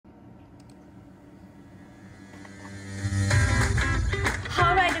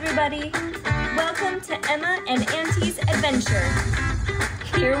everybody! Welcome to Emma and Auntie's adventure.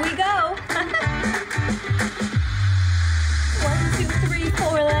 Here we go! 1, 2, 3,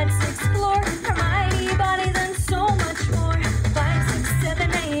 4, let's explore our mighty bodies and so much more. 5, 6,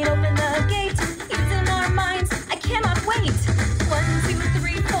 7, 8, open the gate. Using our minds, I cannot wait. 1, 2,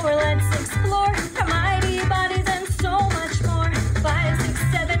 3, 4, let's explore our mighty bodies and so much more. 5, 6,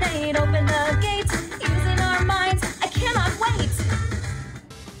 7, 8, open the gate. Using our minds, I cannot wait.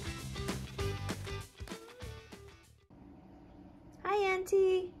 Hi,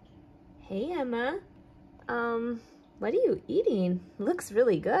 Auntie. Hey, Emma. What are you eating? Looks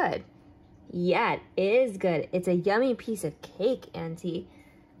really good. Yeah, it is good. It's a yummy piece of cake, Auntie.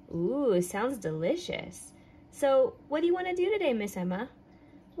 Ooh, sounds delicious. So, what do you want to do today, Miss Emma?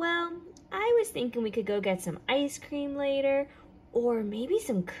 Well, I was thinking we could go get some ice cream later, or maybe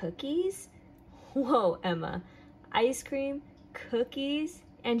some cookies. Whoa, Emma. Ice cream, cookies,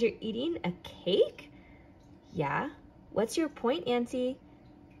 and you're eating a cake? Yeah. What's your point, Auntie?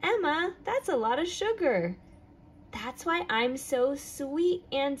 Emma, that's a lot of sugar. That's why I'm so sweet,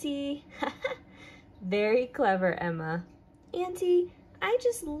 Auntie. Very clever, Emma. Auntie, I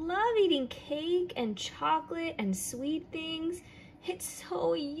just love eating cake and chocolate and sweet things. It's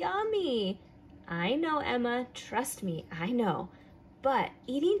so yummy. I know, Emma. Trust me, I know. But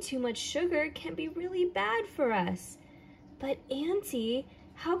eating too much sugar can be really bad for us. But Auntie,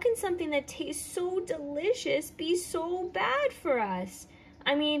 how can something that tastes so delicious be so bad for us?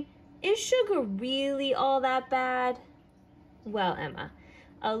 I mean, is sugar really all that bad? Well, Emma,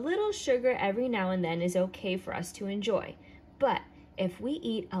 a little sugar every now and then is okay for us to enjoy. But if we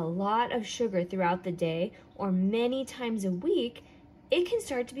eat a lot of sugar throughout the day or many times a week, it can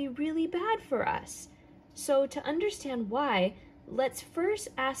start to be really bad for us. So to understand why, let's first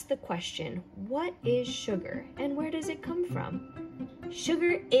ask the question, what is sugar and where does it come from?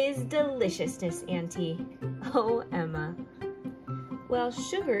 Sugar is deliciousness, Auntie. Oh, Emma. Well,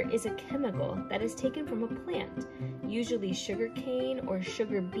 sugar is a chemical that is taken from a plant, usually sugar cane or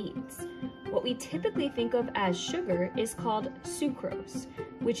sugar beets. What we typically think of as sugar is called sucrose,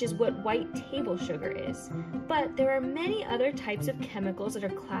 which is what white table sugar is. But there are many other types of chemicals that are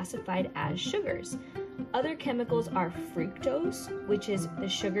classified as sugars. Other chemicals are fructose, which is the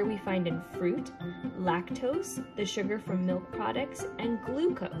sugar we find in fruit, lactose, the sugar from milk products, and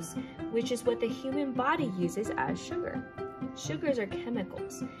glucose, which is what the human body uses as sugar. Sugars are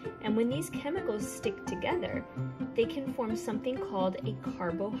chemicals, and when these chemicals stick together, they can form something called a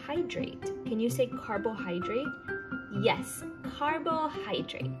carbohydrate. Can you say carbohydrate? Yes,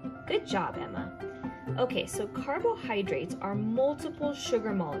 carbohydrate. Good job, Emma. Okay, so carbohydrates are multiple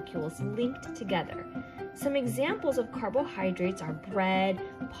sugar molecules linked together. Some examples of carbohydrates are bread,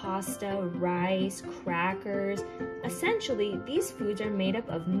 pasta, rice, crackers. Essentially, these foods are made up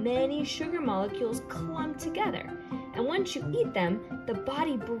of many sugar molecules clumped together. And once you eat them, the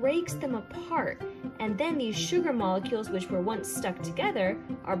body breaks them apart. And then these sugar molecules, which were once stuck together,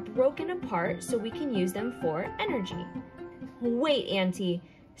 are broken apart so we can use them for energy. Wait, Auntie.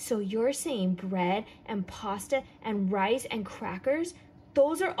 So you're saying bread and pasta and rice and crackers,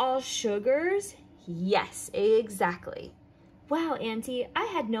 those are all sugars? Yes, exactly. Wow, Auntie, I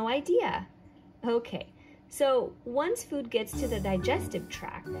had no idea. Okay, so once food gets to the digestive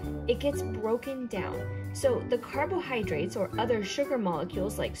tract, it gets broken down. So the carbohydrates or other sugar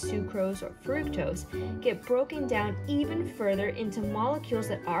molecules like sucrose or fructose get broken down even further into molecules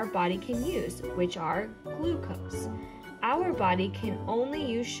that our body can use, which are glucose. Our body can only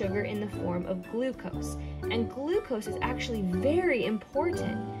use sugar in the form of glucose, and glucose is actually very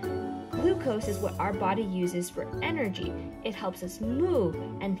important. Glucose is what our body uses for energy. It helps us move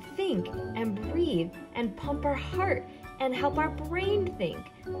and think and breathe and pump our heart and help our brain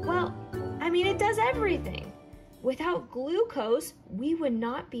think. Well, I mean, it does everything. Without glucose, we would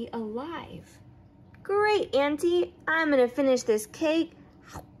not be alive. Great, Auntie. I'm gonna finish this cake.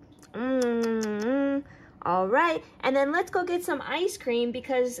 All right, and then let's go get some ice cream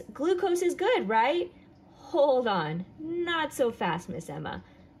because glucose is good, right? Hold on, not so fast, Miss Emma.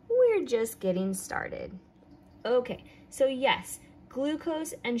 We're just getting started. Okay, so yes,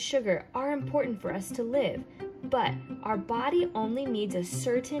 glucose and sugar are important for us to live, but our body only needs a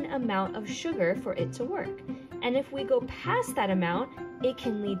certain amount of sugar for it to work. And if we go past that amount, it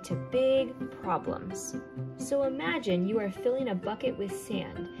can lead to big problems. So imagine you are filling a bucket with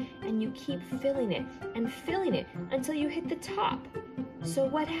sand and you keep filling it until you hit the top. So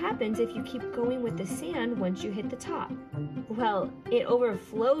what happens if you keep going with the sand once you hit the top? Well, it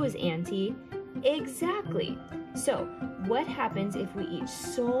overflows, Auntie. Exactly. So what happens if we eat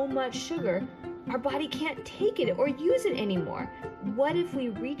so much sugar our body can't take it or use it anymore. What if we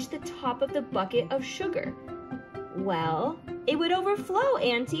reach the top of the bucket of sugar? Well, it would overflow,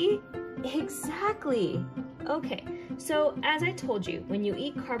 Auntie. Exactly. Okay, so as I told you, when you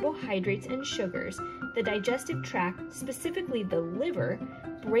eat carbohydrates and sugars, the digestive tract, specifically the liver,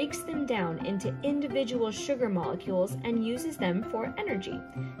 breaks them down into individual sugar molecules and uses them for energy.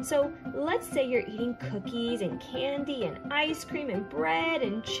 So let's say you're eating cookies and candy and ice cream and bread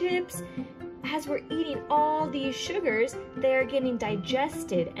and chips. As we're eating all these sugars, they are getting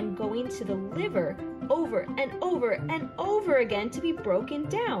digested and going to the liver over and over and over again to be broken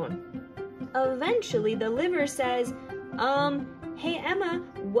down. Eventually, the liver says, hey Emma,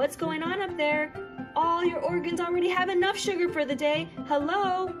 what's going on up there? All your organs already have enough sugar for the day.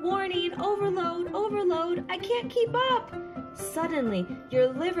 Hello, warning, overload, overload, I can't keep up. Suddenly, your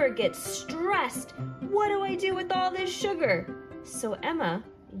liver gets stressed. What do I do with all this sugar? So Emma,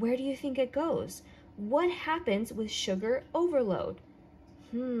 where do you think it goes? What happens with sugar overload?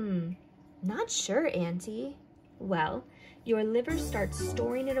 Not sure, Auntie. Well, your liver starts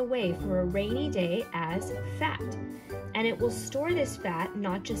storing it away for a rainy day as fat. And it will store this fat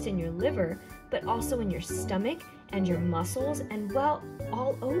not just in your liver, but also in your stomach and your muscles and, well,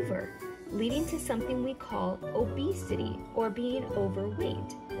 all over, leading to something we call obesity or being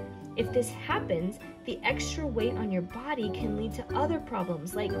overweight. If this happens, the extra weight on your body can lead to other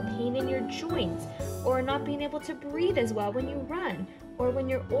problems like pain in your joints or not being able to breathe as well when you run. Or when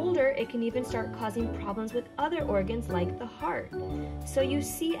you're older, it can even start causing problems with other organs like the heart. So you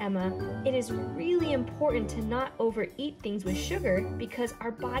see, Emma, it is really important to not overeat things with sugar because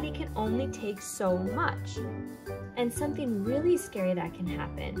our body can only take so much. And something really scary that can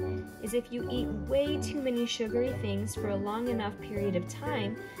happen is if you eat way too many sugary things for a long enough period of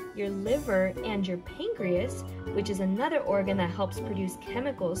time, your liver and your pancreas, which is another organ that helps produce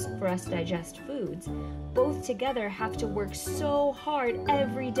chemicals for us to digest foods, both together have to work so hard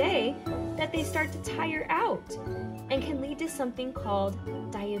every day that they start to tire out and can lead to something called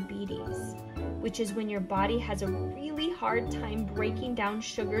diabetes, which is when your body has a really hard time breaking down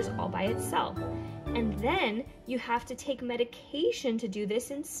sugars all by itself. And then you have to take medication to do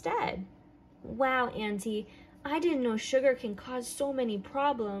this instead. Wow, Auntie, I didn't know sugar can cause so many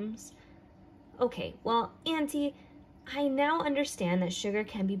problems. Okay, well, Auntie, I now understand that sugar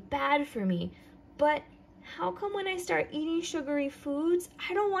can be bad for me, but how come when I start eating sugary foods,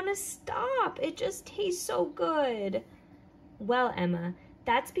 I don't want to stop? It just tastes so good. Well, Emma,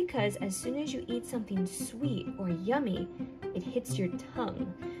 that's because as soon as you eat something sweet or yummy, it hits your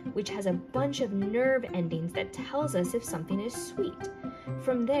tongue, which has a bunch of nerve endings that tells us if something is sweet.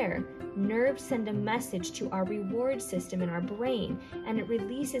 From there, nerves send a message to our reward system in our brain, and it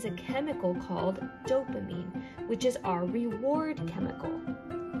releases a chemical called dopamine, which is our reward chemical.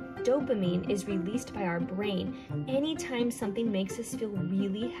 Dopamine is released by our brain anytime something makes us feel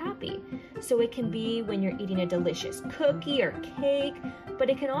really happy. So it can be when you're eating a delicious cookie or cake, but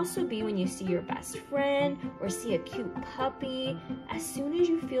it can also be when you see your best friend or see a cute puppy. As soon as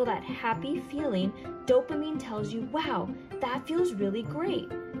you feel that happy feeling, dopamine tells you, wow, that feels really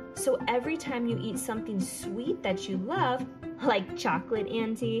great. So every time you eat something sweet that you love, like chocolate,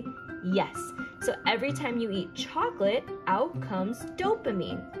 Auntie, yes. So every time you eat chocolate, out comes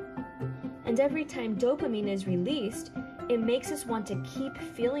dopamine. And every time dopamine is released, it makes us want to keep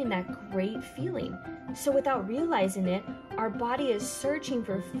feeling that great feeling. So without realizing it, our body is searching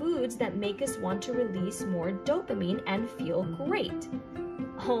for foods that make us want to release more dopamine and feel great.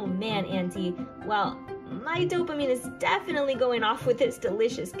 Oh man, Auntie, well, my dopamine is definitely going off with this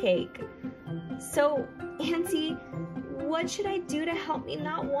delicious cake. So, Auntie, what should I do to help me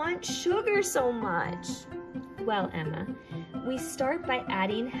not want sugar so much? Well, Emma, we start by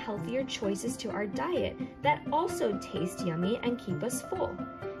adding healthier choices to our diet that also taste yummy and keep us full.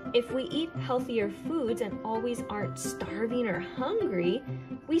 If we eat healthier foods and always aren't starving or hungry,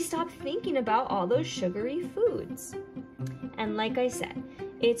 we stop thinking about all those sugary foods. And like I said,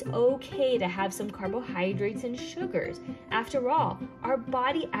 it's okay to have some carbohydrates and sugars. After all, our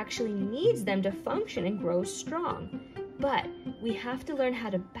body actually needs them to function and grow strong. But we have to learn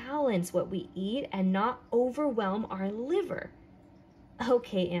how to balance what we eat and not overwhelm our liver.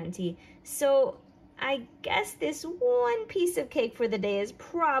 Okay, Auntie, so I guess this one piece of cake for the day is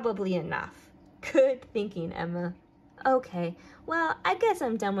probably enough. Good thinking, Emma. Okay, well, I guess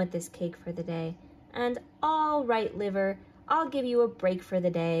I'm done with this cake for the day. And all right, liver, I'll give you a break for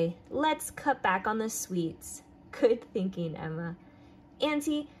the day. Let's cut back on the sweets. Good thinking, Emma.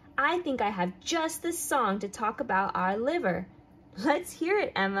 Auntie, I think I have just the song to talk about our liver. Let's hear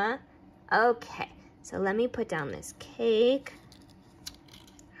it, Emma. Okay, so let me put down this cake.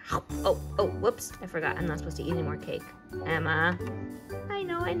 Oh, whoops. I forgot. I'm not supposed to eat any more cake. Emma. I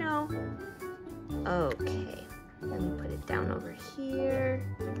know. Okay. Let me put it down over here.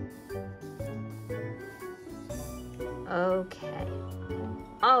 Okay.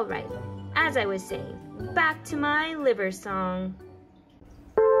 All right. As I was saying, back to my liver song.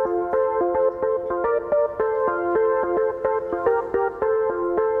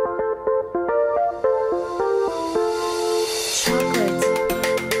 Chocolate,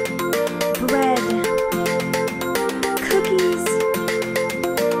 bread, cookies,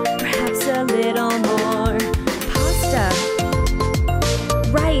 perhaps a little more, pasta,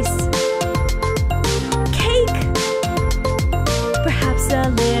 rice, cake, perhaps a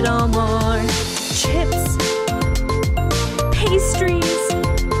little more, chips, pastries,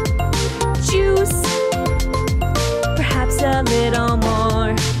 juice, perhaps a little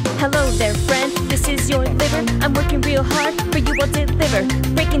more. Hello there, friend, this is your liver. I'm working real hard for you, I'll deliver.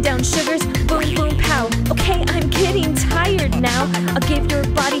 Breaking down sugars, boom, boom, pow. Okay, I'm getting tired now. I'll give your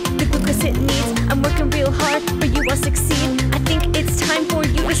body the glucose it needs. I'm working real hard for you, I'll succeed. I think it's time for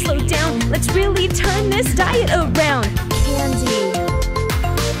you to slow down. Let's really turn this diet around. Candy,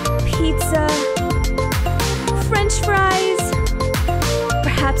 pizza, French fries,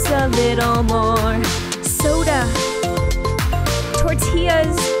 perhaps a little more. Soda,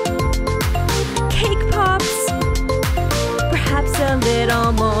 tortillas, cake pops, perhaps a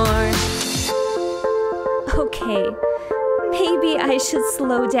little more. Okay, maybe I should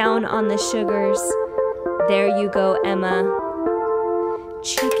slow down on the sugars. There you go, Emma.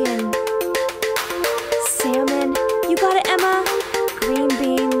 Chicken, salmon, you got it, Emma. Green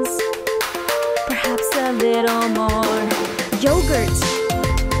beans, perhaps a little more. Yogurt,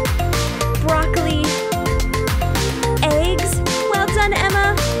 broccoli, eggs, well done,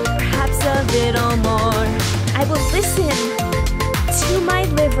 Emma. Perhaps a little more. I will listen to my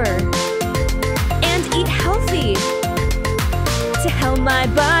liver and eat healthy to help my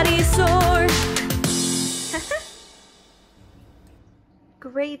body soar.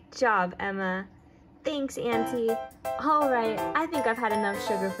 Great job, Emma. Thanks, Auntie. All right, I think I've had enough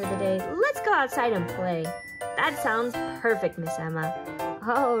sugar for the day. Let's go outside and play. That sounds perfect, Miss Emma.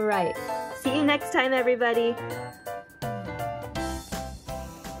 All right, see you next time, everybody.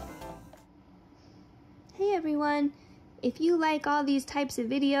 Hey everyone, if you like all these types of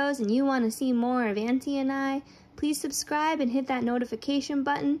videos and you want to see more of Auntie and I, please subscribe and hit that notification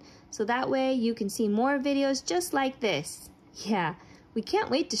button so that way you can see more videos just like this. Yeah, we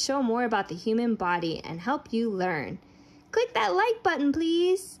can't wait to show more about the human body and help you learn. Click that like button,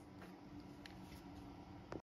 please.